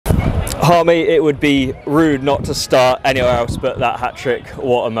Harmy, it would be rude not to start anywhere else but that hat-trick.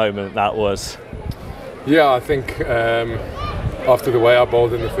 What a moment that was. Yeah, I think after the way I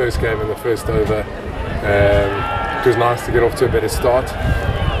bowled in the first game in the first over, it was nice to get off to a better start.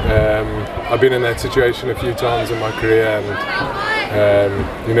 I've been in that situation a few times in my career,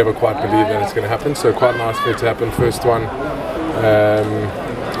 and you never quite believe that it's going to happen, so quite nice for it to happen, first one.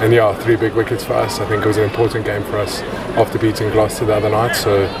 And yeah, 3 big wickets for us. I think it was an important game for us after beating Gloucester the other night,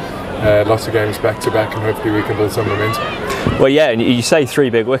 so lots of games back to back, and hopefully we can build some momentum. Well, yeah, and you say 3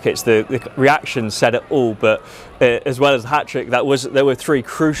 big wickets, the reaction said it all, but as well as the hat-trick, there were 3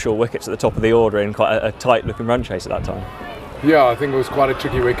 crucial wickets at the top of the order in quite a tight-looking run chase at that time. Yeah, I think it was quite a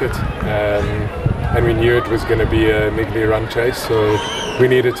tricky wicket, and we knew it was going to be a niggly run chase, so we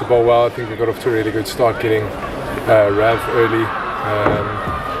needed to bowl well. I think we got off to a really good start, getting Rav early,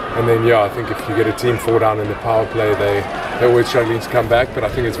 and then yeah, I think if you get a team 4 down in the power play, they're always struggling to come back, but I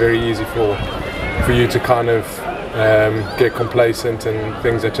think it's very easy for you to kind of get complacent and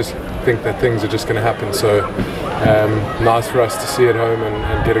think that things are just going to happen. So nice for us to see at home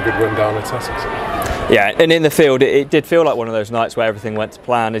and get a good win down at Sussex. Yeah, and in the field it did feel like one of those nights where everything went to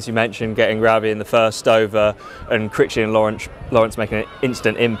plan, as you mentioned, getting Ravi in the first over and Critchley and Lawrence making an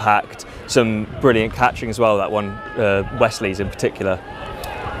instant impact. Some brilliant catching as well, that one, Wesley's in particular.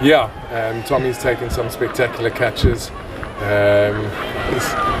 Yeah, Tommy's taken some spectacular catches.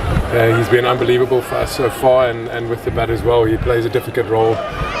 He's been unbelievable for us so far, and with the bat as well. He plays a difficult role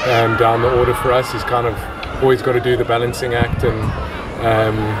down the order for us. He's kind of always got to do the balancing act and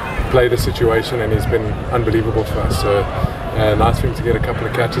play the situation, and he's been unbelievable for us. So nice for him to get a couple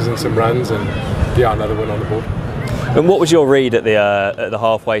of catches and some runs, and yeah, another win on the board. And what was your read at the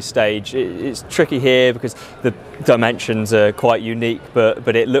halfway stage? It's tricky here because the dimensions are quite unique,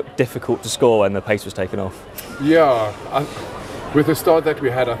 but it looked difficult to score when the pace was taken off. Yeah, with the start that we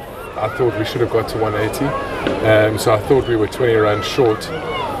had, I thought we should have got to 180. So I thought we were 20 runs short.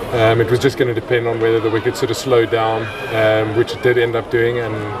 It was just going to depend on whether the wicket sort of slowed down, which it did end up doing,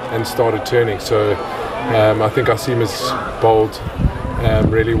 and started turning. So I think our seamers bowled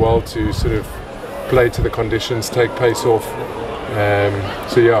really well to sort of play to the conditions, take pace off.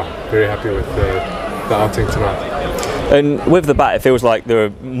 So yeah, very happy with the outing tonight. And with the bat, it feels like there are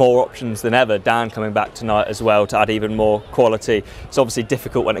more options than ever. Dan coming back tonight as well to add even more quality. It's obviously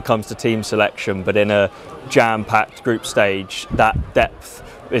difficult when it comes to team selection, but in a jam-packed group stage, that depth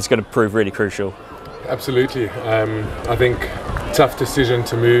is going to prove really crucial. Absolutely. I think tough decision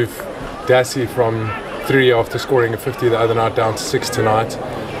to move Dassie from 3 after scoring a 50 the other night down to 6 tonight.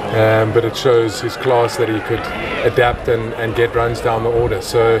 But it shows his class that he could adapt and get runs down the order.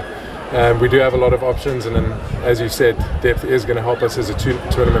 So we do have a lot of options, and then, as you said, depth is going to help us as the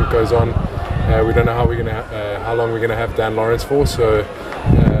tournament goes on. We don't know how long we're going to have Dan Lawrence for, so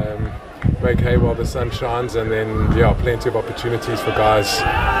make hay while the sun shines, and then yeah, plenty of opportunities for guys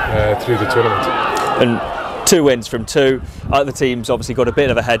through the tournament. And 2 wins from 2. The team's obviously got a bit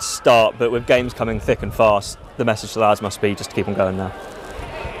of a head start, but with games coming thick and fast, the message to the lads must be just to keep on going now.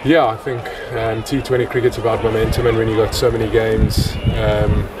 Yeah, I think T20 cricket's about momentum, and when you got so many games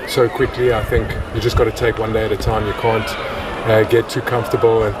so quickly, I think you just got to take one day at a time. You can't get too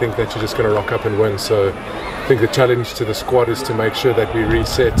comfortable and think that you're just going to rock up and win. So I think the challenge to the squad is to make sure that we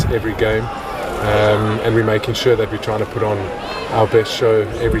reset every game, and we're making sure that we're trying to put on our best show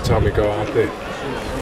every time we go out there.